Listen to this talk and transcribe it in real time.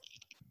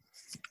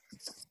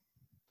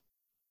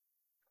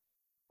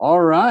All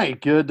right,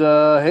 good.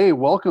 Hey,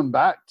 welcome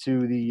back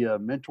to the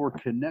Mentor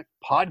Connect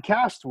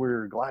podcast.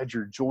 We're glad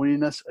you're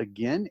joining us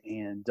again.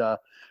 And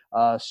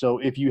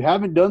if you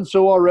haven't done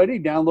so already,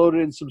 download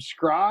it and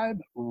subscribe,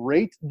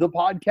 rate the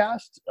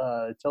podcast,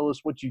 tell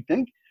us what you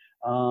think,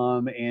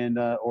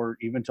 or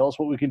even tell us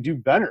what we can do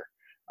better.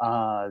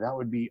 That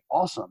would be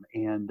awesome.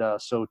 And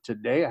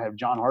today I have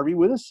John Harvey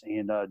with us,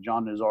 and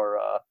John is our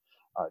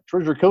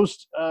Treasure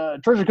Coast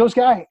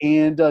guy.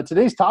 And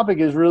today's topic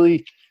is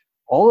really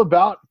all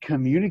about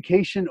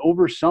communication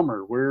over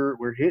summer.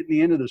 We're hitting the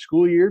end of the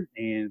school year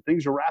and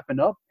things are wrapping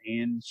up.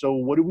 And so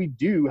what do we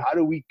do? How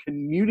do we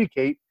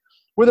communicate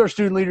with our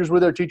student leaders,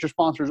 with our teacher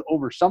sponsors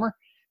over summer?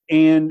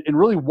 And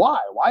really why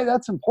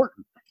that's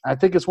important. I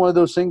think it's one of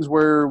those things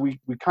where we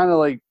kind of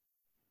like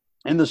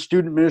in the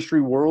student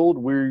ministry world,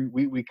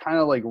 we kind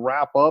of like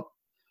wrap up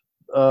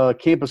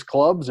campus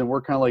clubs and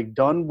we're kind of like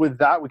done with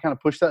that. We kind of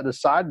push that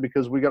aside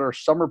because we got our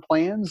summer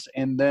plans,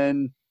 and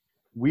then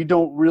we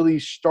don't really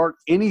start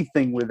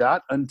anything with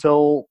that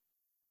until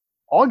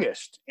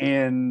August.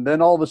 And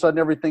then all of a sudden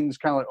everything's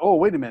kind of like, oh,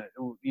 wait a minute.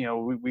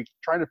 We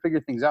try to figure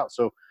things out.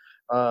 So,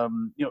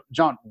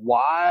 John,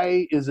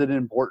 why is it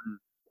important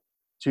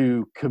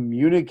to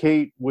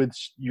communicate with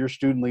your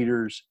student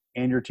leaders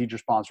and your teacher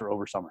sponsor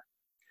over summer?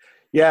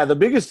 Yeah, the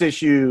biggest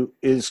issue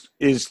is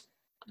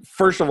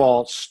first of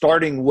all,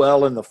 starting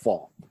well in the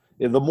fall.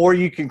 The more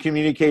you can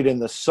communicate in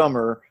the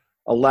summer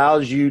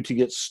allows you to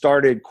get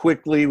started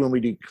quickly when we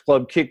do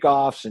club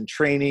kickoffs and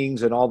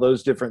trainings and all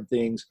those different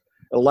things.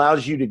 It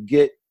allows you to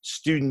get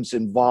students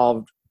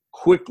involved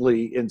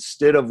quickly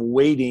instead of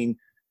waiting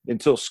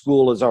until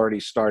school has already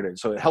started.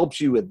 So it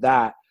helps you with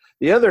that.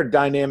 The other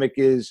dynamic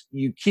is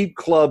you keep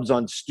clubs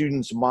on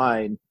students'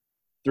 mind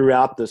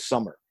throughout the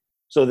summer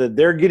so that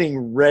they're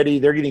getting ready,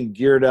 they're getting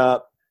geared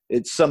up.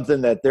 It's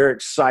something that they're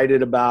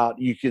excited about.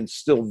 You can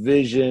still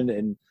vision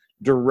and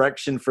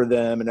direction for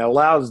them, and it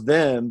allows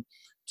them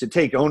to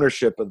take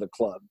ownership of the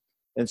club.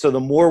 And so the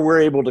more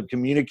we're able to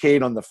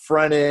communicate on the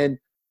front end,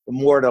 the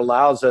more it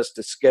allows us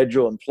to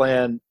schedule and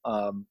plan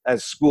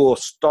as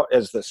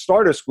the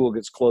start of school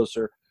gets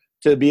closer,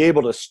 to be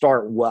able to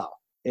start well.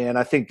 And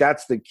I think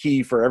that's the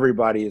key for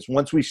everybody is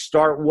once we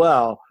start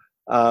well,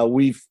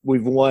 we've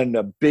won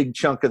a big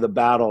chunk of the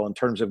battle in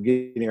terms of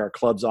getting our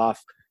clubs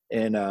off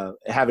and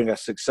having a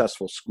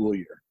successful school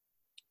year.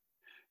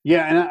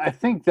 Yeah, and I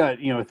think that,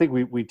 I think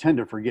we tend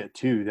to forget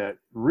too that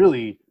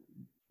really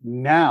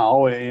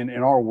now in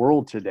our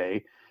world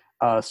today,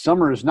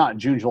 summer is not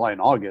June, July, and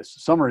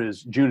August. Summer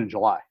is June and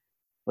July.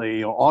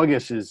 Like,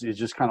 August is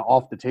just kind of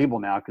off the table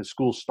now because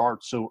school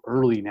starts so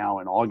early now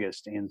in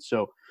August. And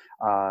so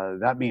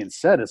that being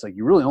said, it's like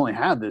you really only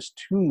have this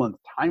 2-month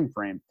time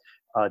frame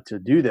to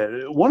do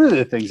that. One of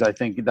the things I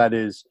think that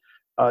is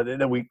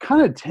that we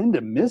kind of tend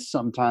to miss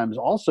sometimes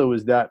also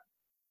is that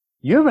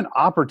you have an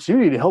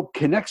opportunity to help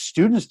connect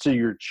students to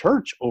your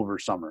church over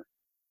summer.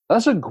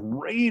 That's a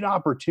great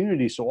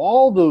opportunity. So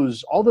all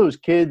those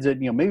kids that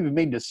maybe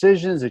made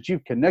decisions that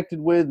you've connected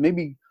with,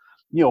 maybe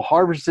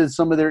harvested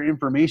some of their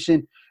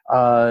information.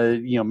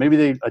 Maybe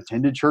they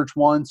attended church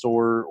once,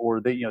 or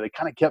they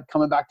kind of kept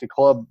coming back to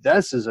club.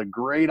 This is a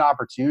great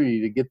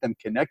opportunity to get them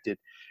connected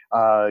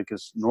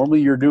because normally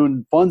you're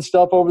doing fun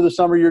stuff over the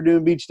summer. You're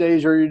doing beach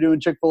days, or you're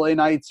doing Chick-fil-A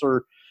nights,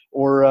 or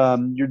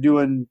you're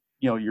doing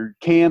your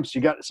camps.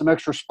 You got some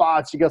extra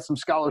spots. You got some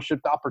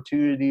scholarship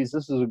opportunities.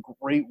 This is a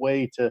great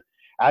way to,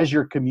 as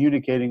you're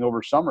communicating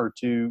over summer,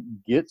 to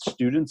get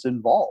students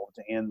involved.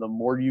 And the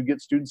more you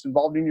get students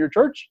involved in your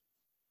church,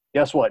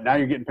 guess what? Now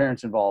you're getting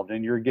parents involved,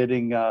 and you're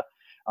getting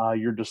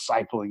you're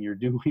discipling. You're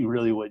doing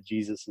really what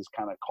Jesus has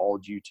kind of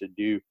called you to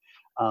do.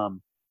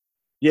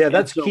 Yeah,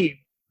 that's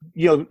key.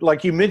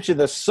 Like you mentioned,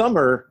 the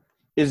summer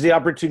is the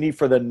opportunity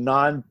for the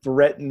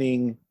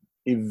non-threatening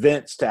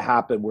events to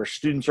happen where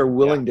students are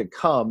willing to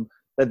come,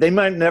 that they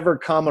might never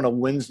come on a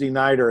Wednesday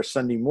night or a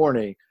Sunday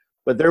morning,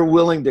 but they're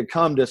willing to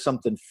come to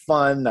something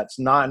fun that's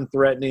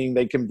non-threatening.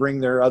 They can bring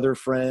their other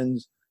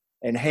friends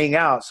and hang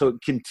out. So it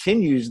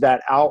continues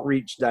that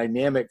outreach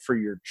dynamic for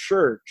your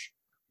church,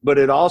 but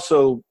it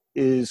also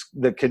is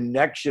the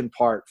connection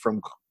part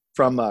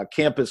from a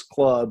campus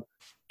club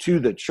to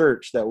the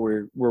church that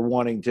we're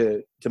wanting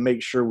to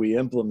make sure we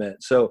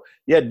implement. So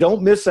yeah,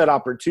 don't miss that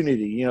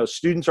opportunity.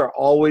 Students are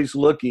always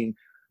looking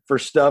for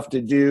stuff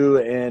to do,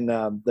 and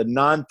the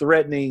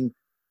non-threatening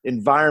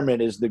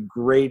environment is the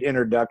great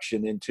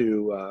introduction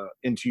into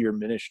your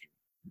ministry.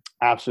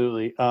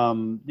 Absolutely.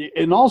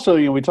 And also,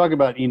 we talk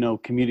about,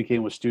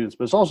 communicating with students,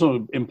 but it's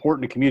also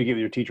important to communicate with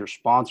your teacher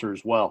sponsor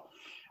as well.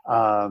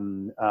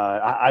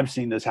 I've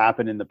seen this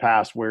happen in the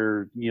past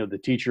where, the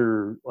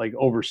teacher, like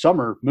over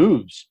summer,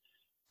 moves.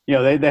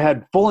 They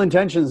had full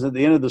intentions at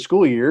the end of the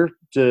school year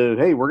to,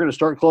 hey, we're going to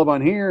start club on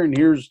here, and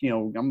here's,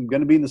 I'm going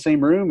to be in the same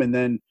room. And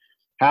then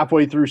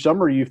halfway through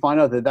summer, you find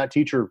out that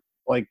teacher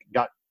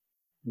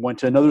went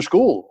to another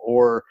school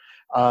or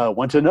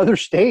went to another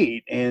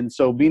state. And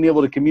so being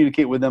able to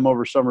communicate with them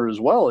over summer as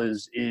well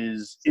is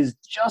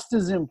just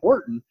as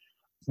important,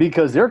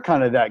 because they're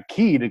kind of that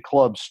key to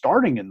clubs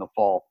starting in the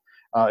fall.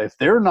 If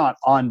they're not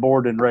on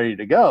board and ready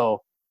to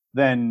go,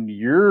 then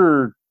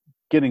you're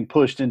getting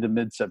pushed into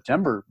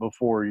mid-September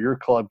before your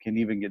club can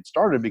even get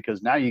started,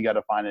 because now you got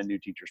to find a new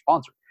teacher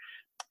sponsor.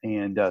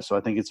 And so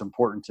I think it's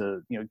important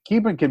to,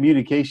 keep in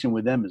communication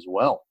with them as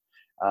well.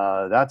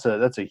 That's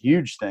a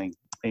huge thing,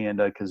 and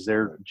because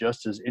they're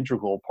just as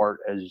integral part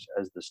as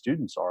the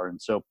students are.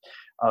 And so,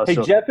 hey,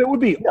 Jeff, it would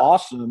be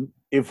awesome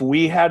if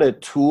we had a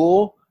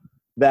tool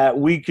that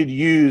we could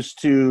use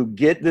to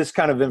get this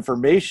kind of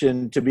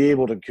information to be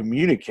able to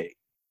communicate,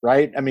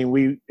 right? I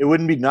mean, it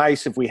wouldn't be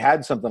nice if we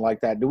had something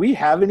like that. Do we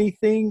have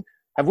anything?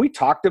 Have we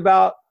talked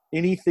about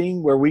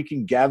anything where we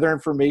can gather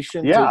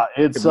information? Yeah,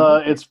 it's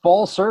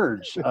Fall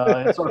Surge.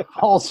 It's our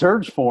Fall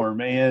Surge form,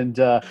 and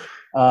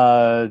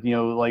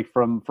like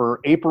for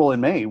April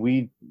and May,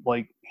 we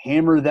like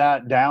hammer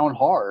that down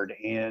hard,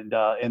 and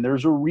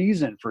there's a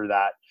reason for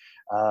that.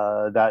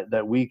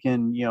 That we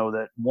can,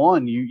 that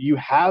one, you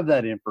have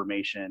that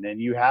information,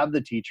 and you have the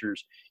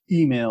teacher's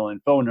email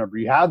and phone number,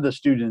 you have the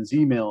student's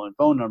email and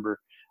phone number,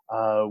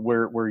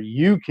 where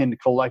you can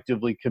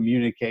collectively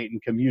communicate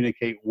and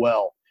communicate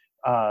well,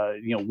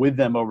 with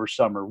them over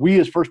summer. We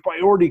as First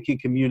Priority can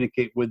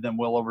communicate with them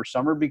well over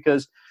summer,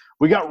 because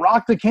we got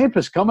Rock the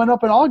Campus coming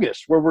up in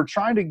August, where we're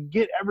trying to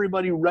get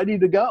everybody ready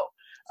to go,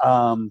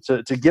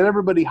 to get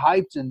everybody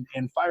hyped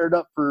and fired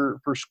up for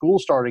school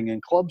starting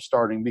and club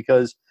starting,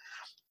 because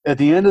at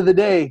the end of the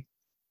day,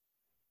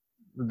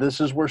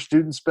 this is where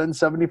students spend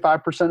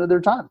 75% of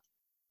their time,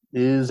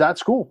 is at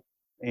school.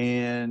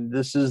 And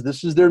this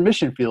is their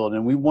mission field.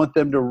 And we want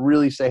them to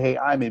really say, hey,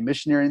 I'm a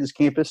missionary in this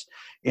campus,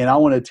 and I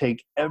want to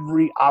take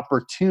every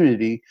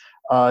opportunity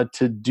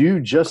to do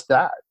just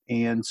that.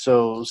 And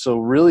so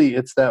really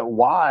it's that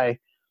why.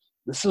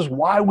 This is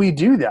why we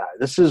do that.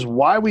 This is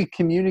why we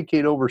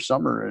communicate over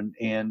summer.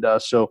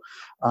 So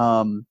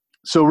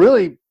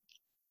really,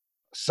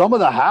 some of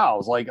the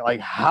hows, like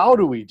how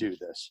do we do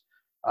this?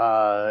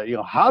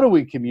 How do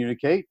we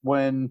communicate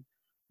when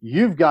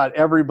you've got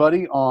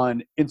everybody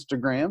on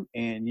Instagram,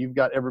 and you've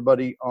got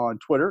everybody on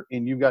Twitter,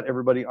 and you've got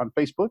everybody on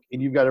Facebook,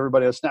 and you've got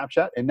everybody on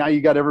Snapchat, and now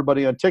you got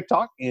everybody on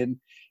TikTok, and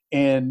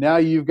now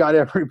you've got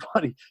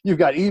everybody, you've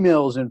got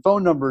emails and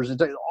phone numbers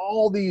and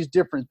all these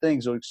different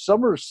things. So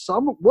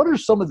what are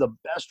some of the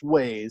best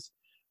ways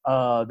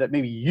that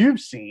maybe you've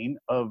seen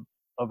of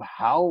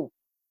how,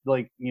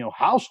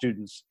 how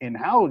students and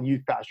how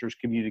youth pastors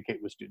communicate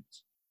with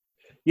students?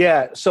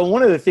 Yeah. So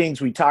one of the things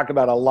we talk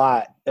about a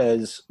lot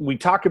is we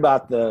talk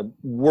about the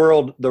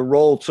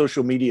role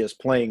social media is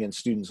playing in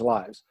students'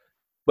 lives,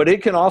 but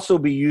it can also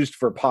be used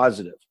for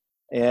positive.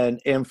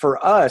 And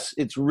for us,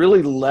 it's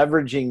really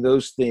leveraging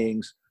those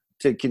things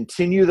to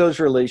continue those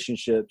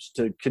relationships,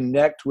 to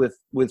connect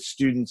with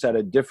students at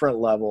a different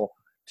level,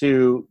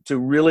 to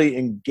really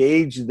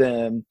engage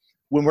them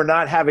when we're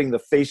not having the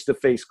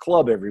face-to-face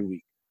club every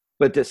week,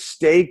 but to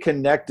stay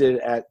connected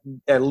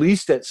at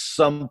least at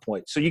some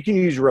point. So you can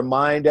use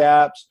Remind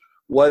apps,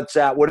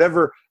 WhatsApp,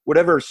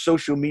 whatever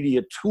social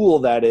media tool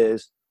that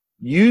is,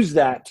 use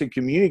that to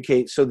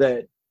communicate so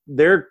that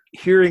they're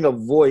hearing a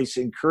voice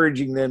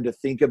encouraging them to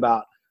think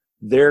about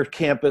their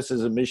campus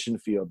as a mission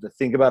field, to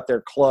think about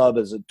their club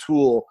as a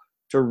tool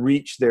to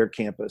reach their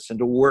campus and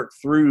to work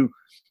through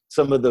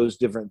some of those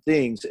different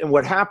things. And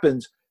what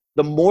happens,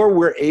 the more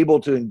we're able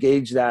to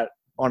engage that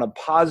on a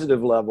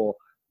positive level,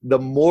 the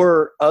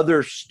more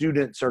other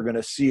students are going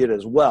to see it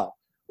as well.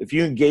 If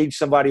you engage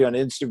somebody on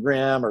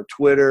Instagram or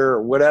Twitter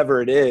or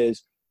whatever it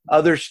is,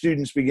 other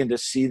students begin to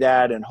see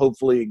that and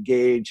hopefully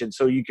engage. And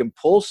so you can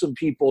pull some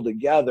people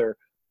together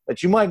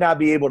that you might not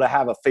be able to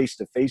have a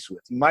face-to-face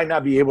with. You might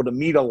not be able to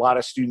meet a lot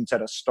of students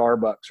at a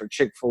Starbucks or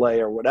Chick-fil-A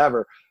or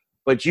whatever,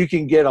 but you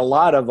can get a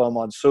lot of them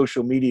on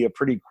social media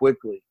pretty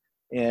quickly.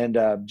 And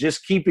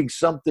just keeping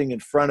something in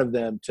front of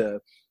them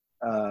to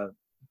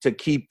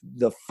keep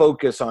the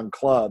focus on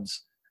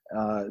clubs,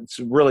 it's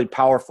a really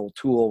powerful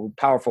tool,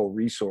 powerful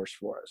resource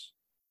for us.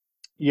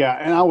 Yeah,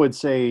 and I would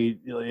say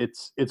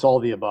it's all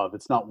the above.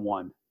 It's not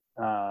one.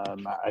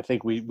 I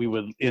think we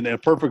would, in a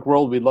perfect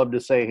world, we'd love to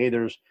say, hey,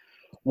 there's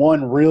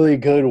one really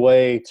good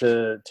way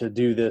to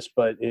do this,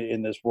 but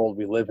in this world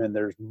we live in,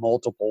 there's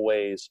multiple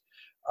ways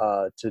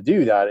to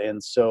do that.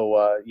 And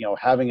so,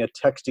 having a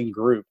texting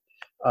group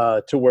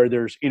to where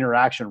there's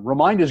interaction.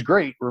 Remind is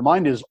great.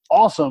 Remind is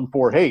awesome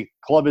for, hey,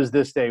 club is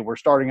this day. We're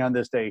starting on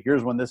this day.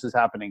 Here's when this is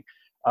happening.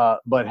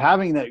 But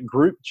having that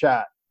group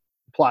chat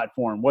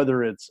platform,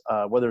 whether it's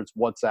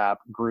WhatsApp,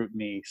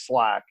 GroupMe,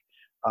 Slack,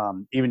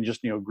 even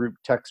just group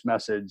text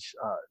message,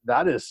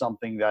 that is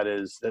something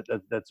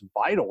that's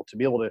vital to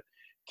be able to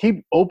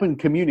keep open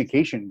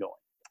communication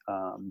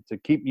going, to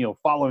keep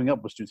following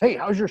up with students. Hey,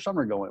 how's your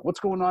summer going? What's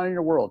going on in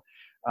your world?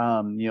 What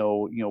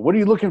are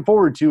you looking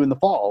forward to in the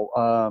fall?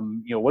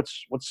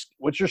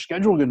 What's your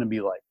schedule going to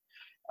be like?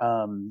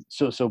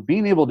 So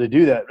being able to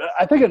do that.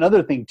 I think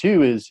another thing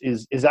too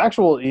is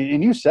actual,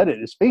 and you said it,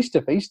 is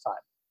face-to-face time.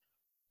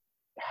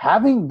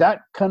 Having that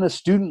kind of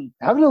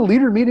having a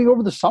leader meeting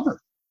over the summer,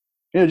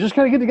 just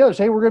kind of get together,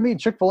 say, hey, we're going to meet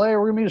Chick-fil-A, or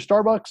we're going to meet at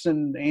Starbucks,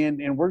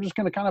 and we're just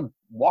going to kind of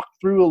walk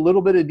through a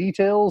little bit of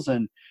details,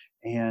 and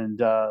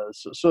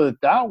so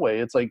that way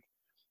it's like,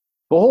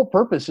 the whole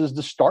purpose is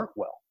to start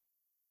well,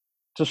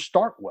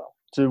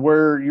 to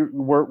where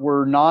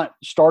we're not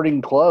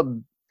starting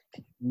club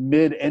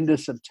end of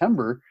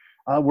September.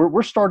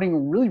 We're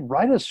starting really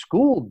right as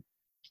school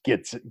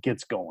gets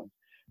going.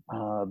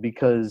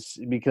 Because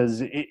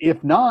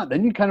if not,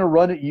 then you kind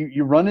of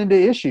you run into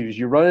issues.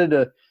 You run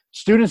into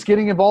students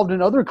getting involved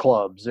in other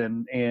clubs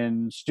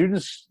and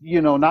students,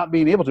 not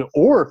being able to,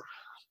 or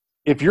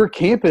if your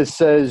campus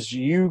says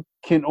you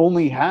can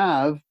only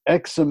have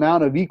X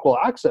amount of equal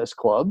access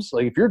clubs,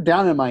 like if you're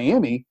down in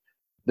Miami,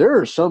 there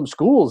are some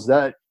schools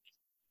that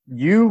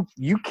you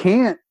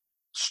can't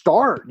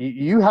start.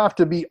 You have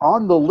to be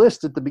on the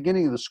list at the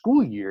beginning of the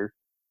school year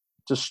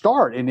to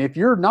start. And if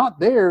you're not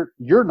there,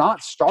 you're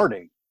not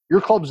starting.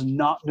 Your club's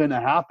not going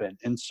to happen.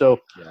 And so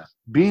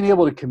being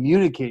able to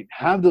communicate,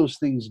 have those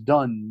things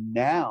done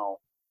now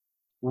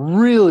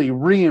really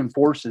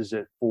reinforces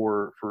it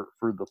for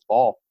the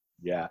fall.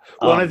 Yeah.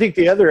 Well, and I think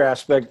the other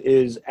aspect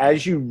is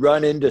as you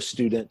run into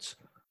students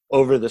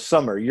over the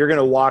summer, you're going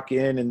to walk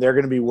in and they're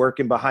going to be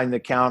working behind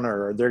the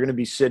counter, or they're going to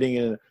be sitting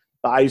in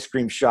the ice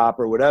cream shop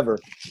or whatever,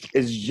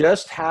 is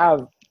just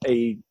have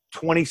a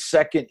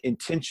 20-second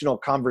intentional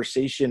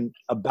conversation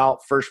about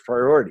first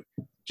priority.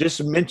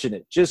 Just mention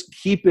it. Just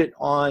keep it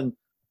on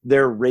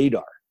their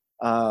radar.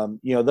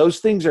 Those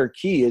things are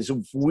key.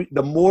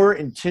 The more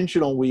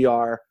intentional we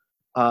are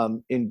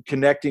in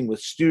connecting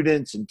with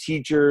students and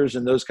teachers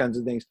and those kinds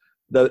of things,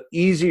 the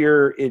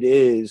easier it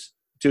is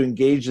to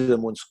engage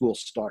them when school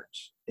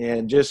starts.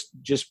 And just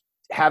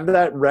have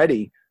that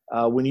ready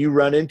when you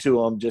run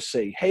into them. Just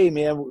say, "Hey,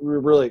 man, we're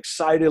really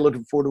excited.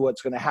 Looking forward to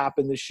what's going to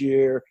happen this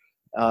year.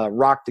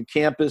 Rock the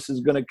Campus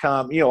is going to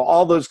come."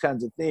 All those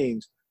kinds of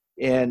things.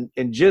 And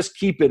just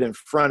keep it in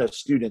front of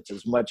students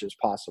as much as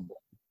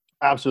possible.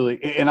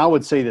 Absolutely. And I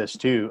would say this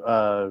too.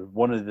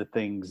 One of the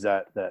things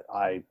that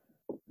I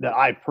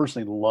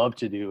personally love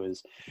to do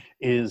is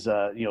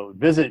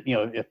visit,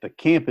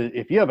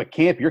 if you have a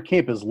camp, your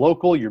camp is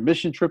local, your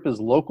mission trip is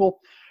local.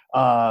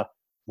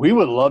 We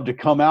would love to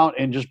come out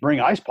and just bring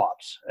ice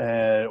pops,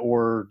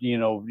 or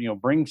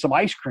bring some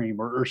ice cream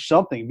or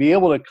something. Be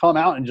able to come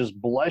out and just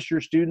bless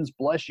your students,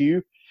 bless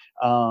you.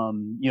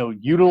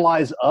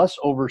 Utilize us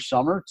over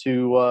summer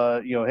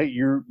to, hey,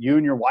 you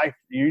and your wife,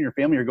 you and your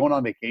family are going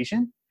on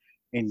vacation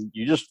and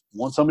you just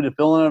want somebody to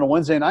fill in on a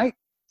Wednesday night.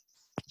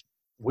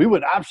 We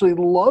would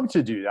absolutely love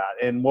to do that.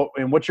 And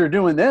what you're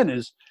doing then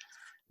is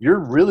you're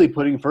really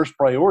putting first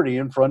priority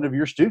in front of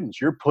your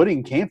students. You're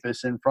putting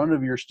campus in front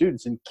of your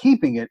students and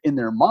keeping it in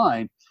their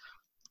mind,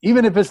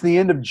 even if it's the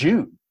end of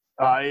June.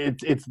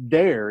 It's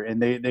there,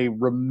 and they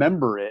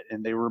remember it,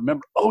 and they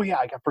remember, oh yeah,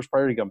 I got first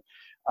priority coming.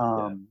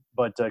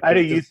 But I had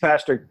a youth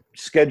pastor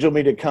schedule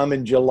me to come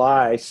in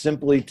July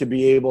simply to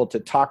be able to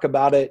talk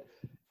about it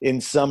in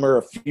summer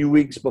a few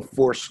weeks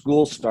before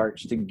school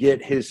starts to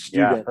get his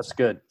students that's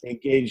good.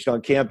 engaged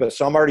on campus.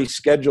 So I'm already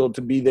scheduled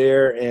to be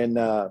there, and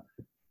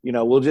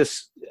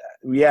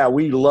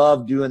we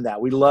love doing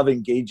that. We love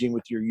engaging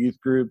with your youth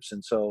groups,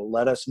 and so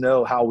let us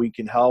know how we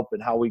can help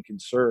and how we can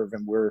serve,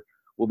 and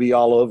we'll be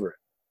all over it.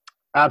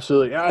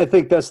 Absolutely. I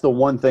think that's the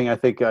one thing I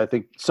think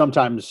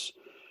sometimes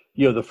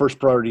the first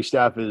priority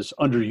staff is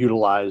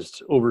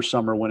underutilized over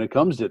summer when it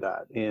comes to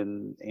that.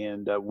 And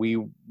we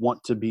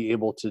want to be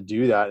able to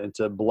do that and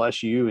to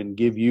bless you and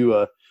give you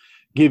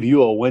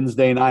a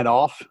Wednesday night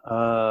off.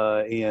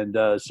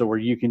 So where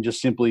you can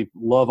just simply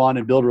love on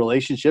and build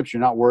relationships.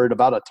 You're not worried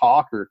about a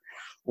talk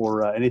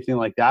or anything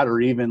like that, or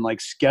even like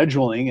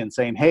scheduling and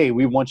saying, "Hey,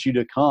 we want you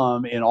to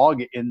come in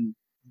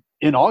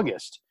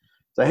August.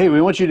 So, hey,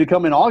 we want you to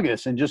come in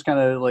August," and just kind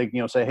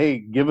of say, "Hey,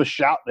 give a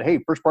shout. Hey,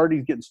 first party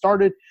is getting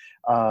started.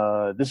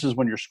 This is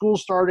when your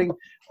school's starting."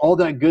 All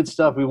that good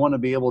stuff. We want to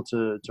be able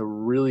to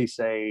really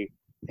say,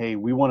 "Hey,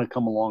 we want to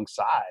come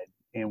alongside,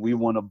 and we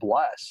want to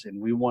bless,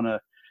 and we want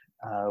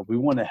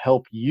to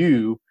help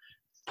you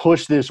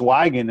push this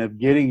wagon of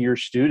getting your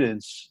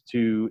students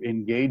to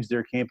engage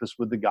their campus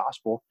with the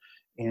gospel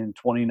in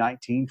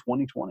 2019,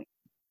 2020.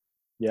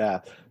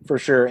 Yeah, for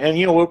sure. And,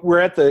 we're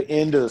at the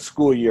end of the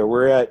school year.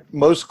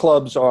 Most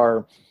clubs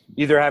are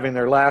either having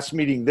their last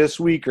meeting this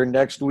week or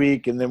next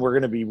week, and then we're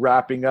going to be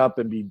wrapping up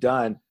and be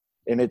done.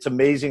 And it's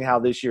amazing how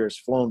this year has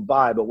flown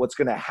by. But what's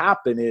going to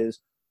happen is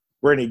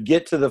we're going to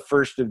get to the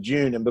 1st of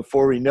June, and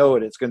before we know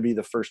it, it's going to be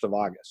the 1st of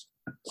August.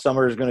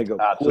 Summer is going to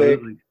go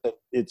Absolutely. quick.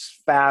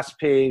 It's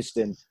fast-paced,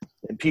 and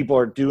people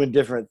are doing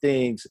different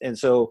things. And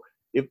so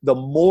if the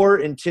more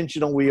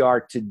intentional we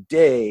are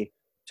today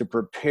to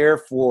prepare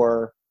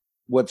for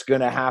what's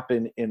going to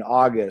happen in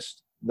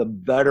August, the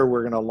better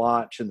we're going to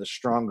launch and the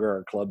stronger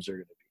our clubs are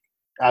going to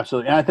be.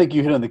 Absolutely. And I think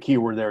you hit on the key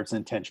word there. It's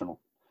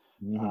intentional.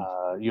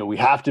 Mm-hmm. We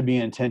have to be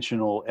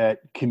intentional at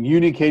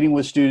communicating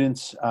with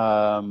students,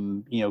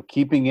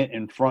 keeping it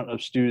in front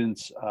of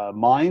students'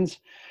 minds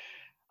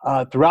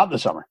throughout the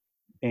summer,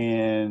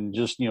 and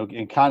just,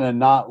 and kind of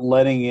not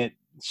letting it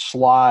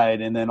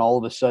slide. And then all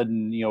of a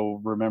sudden,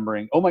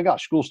 remembering, oh my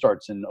gosh, school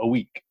starts in a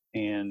week.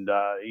 and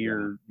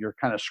you're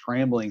kind of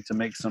scrambling to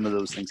make some of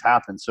those things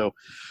happen. So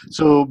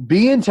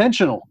be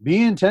intentional.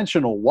 Be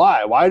intentional.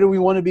 Why do we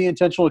want to be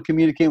intentional to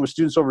communicate with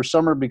students over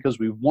summer? Because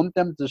we want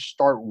them to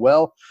start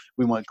well.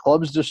 We want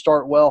clubs to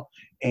start well,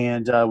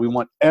 and we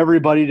want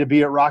everybody to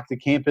be at Rock the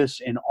Campus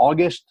in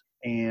August.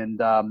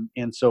 And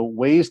so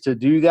ways to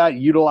do that: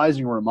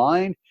 utilizing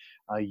Remind,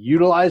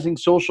 utilizing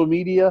social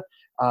media,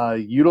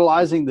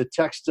 utilizing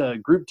the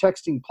group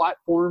texting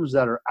platforms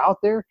that are out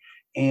there,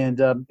 and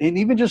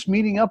even just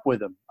meeting up with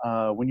them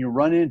when you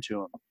run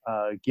into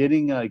them,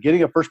 getting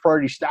a first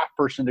priority staff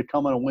person to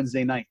come on a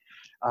Wednesday night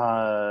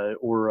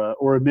or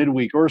a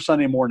midweek or a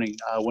Sunday morning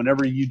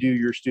whenever you do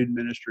your student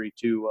ministry,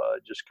 to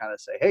just kind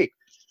of say, hey,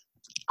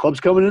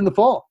 club's coming in the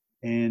fall,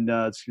 and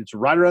it's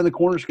right around the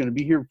corner. It's going to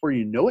be here before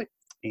you know it,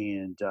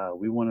 and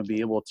we want to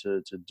be able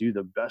to do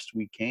the best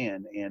we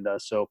can. And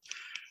so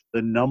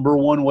the number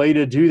one way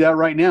to do that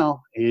right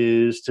now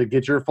is to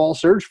get your fall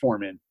surge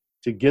form in,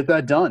 to get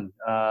that done.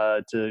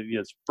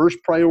 It's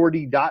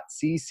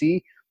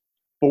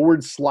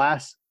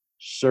firstpriority.cc/surge,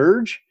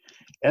 SURGE.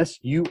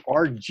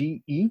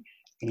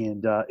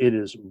 And it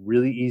is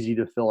really easy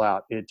to fill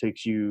out. It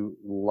takes you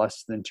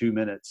less than 2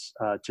 minutes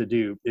to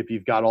do if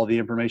you've got all the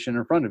information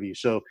in front of you.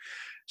 So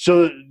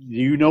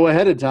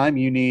ahead of time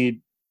you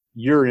need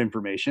your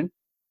information,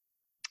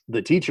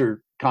 the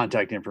teacher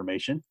contact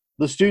information,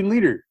 the student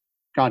leader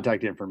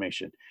contact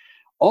information.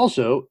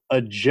 Also,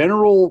 a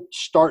general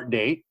start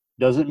date.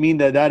 Doesn't mean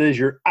that is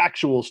your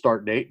actual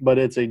start date, but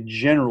it's a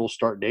general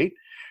start date,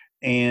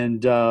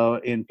 and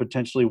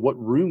potentially what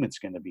room it's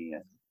going to be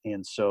in.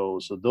 And so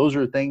those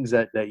are things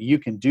that you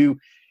can do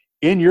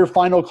in your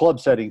final club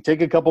setting.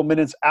 Take a couple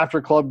minutes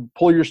after club,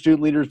 pull your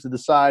student leaders to the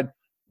side,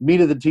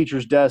 meet at the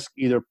teacher's desk,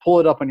 either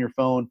pull it up on your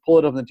phone, pull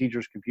it up on the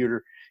teacher's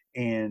computer,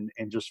 and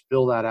just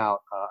fill that out.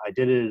 I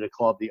did it at a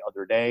club the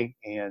other day,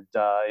 and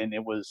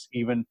it was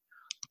even,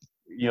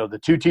 the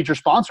two teacher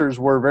sponsors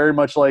were very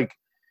much like,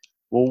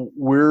 well,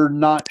 we're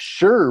not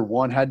sure.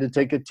 One had to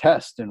take a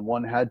test and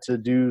one had to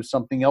do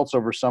something else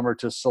over summer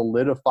to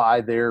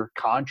solidify their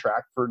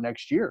contract for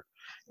next year.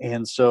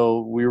 And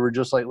so we were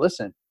just like,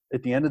 listen,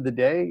 at the end of the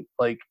day,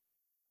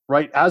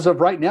 as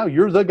of right now,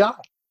 you're the guy.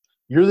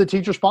 You're the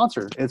teacher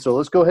sponsor. And so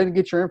let's go ahead and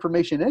get your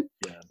information in.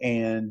 Yeah.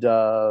 And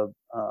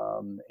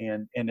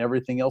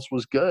everything else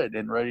was good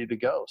and ready to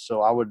go.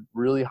 So I would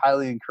really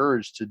highly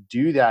encourage to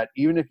do that,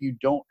 even if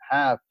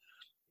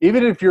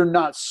you're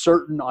not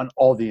certain on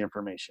all the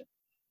information.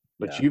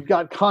 But you've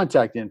got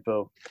contact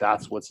info.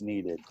 That's what's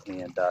needed.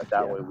 And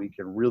that way we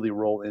can really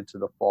roll into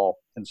the fall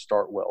and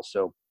start well.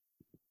 So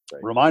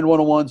Remind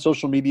 101,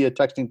 social media,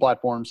 texting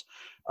platforms,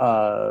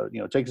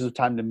 takes us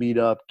time to meet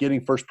up,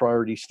 getting first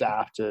priority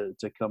staff to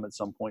come at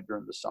some point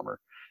during the summer.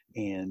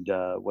 And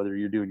whether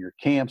you're doing your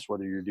camps,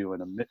 whether you're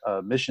doing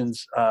a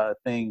missions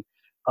thing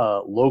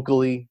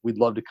locally, we'd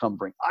love to come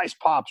bring ice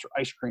pops or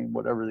ice cream,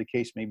 whatever the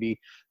case may be,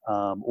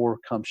 or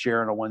come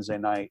share on a Wednesday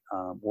night,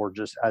 or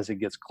just as it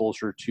gets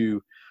closer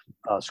to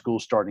school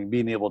starting,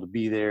 being able to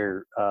be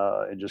there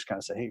and just kind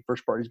of say, hey,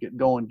 first party's getting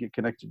going, get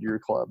connected to your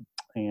club.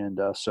 And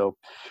so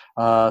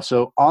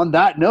on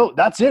that note,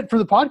 that's it for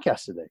the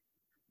podcast today.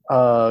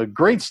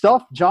 Great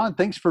stuff, John.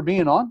 Thanks for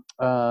being on.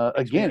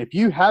 Again, if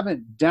you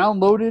haven't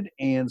downloaded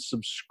and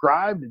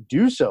subscribed,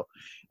 do so.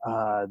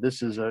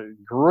 This is a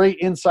great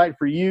insight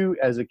for you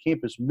as a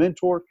campus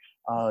mentor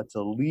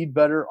to lead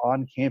better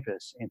on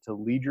campus and to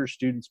lead your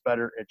students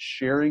better at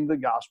sharing the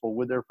gospel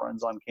with their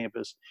friends on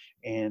campus.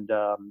 And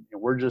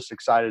we're just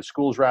excited.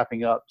 School's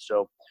wrapping up,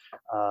 so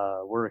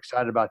we're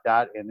excited about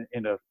that. And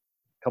in a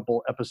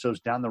couple episodes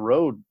down the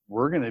road,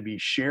 we're going to be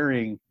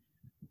sharing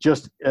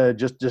just a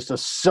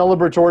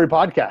celebratory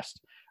podcast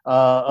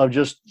of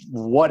just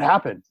what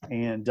happened.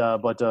 And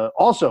but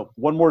also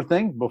one more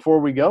thing before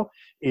we go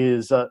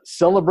is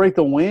Celebrate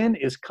the Win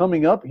is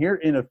coming up here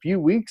in a few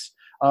weeks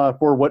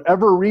for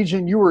whatever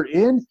region you were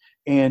in.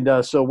 And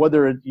so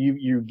whether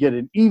you get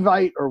an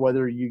Evite or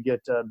whether you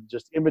get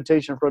just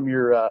invitation from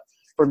your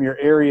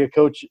area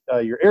coach,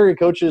 your area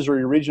coaches or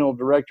your regional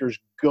directors,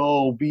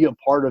 go be a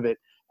part of it.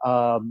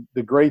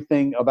 The great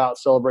thing about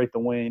Celebrate the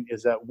Win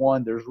is that,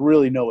 one, there's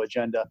really no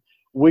agenda.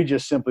 We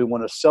just simply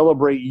want to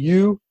celebrate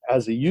you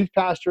as a youth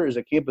pastor, as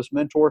a campus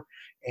mentor,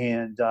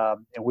 and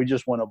we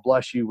just want to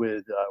bless you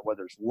with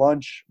whether it's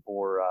lunch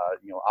or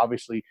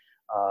obviously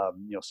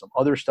some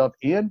other stuff.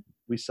 And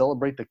we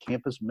celebrate the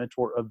Campus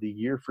Mentor of the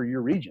Year for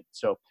your region.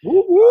 So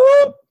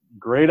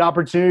great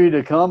opportunity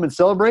to come and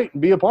celebrate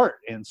and be a part.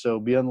 And so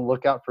be on the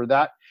lookout for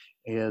that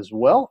as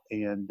well.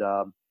 And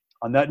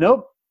on that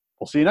note,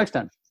 we'll see you next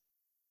time.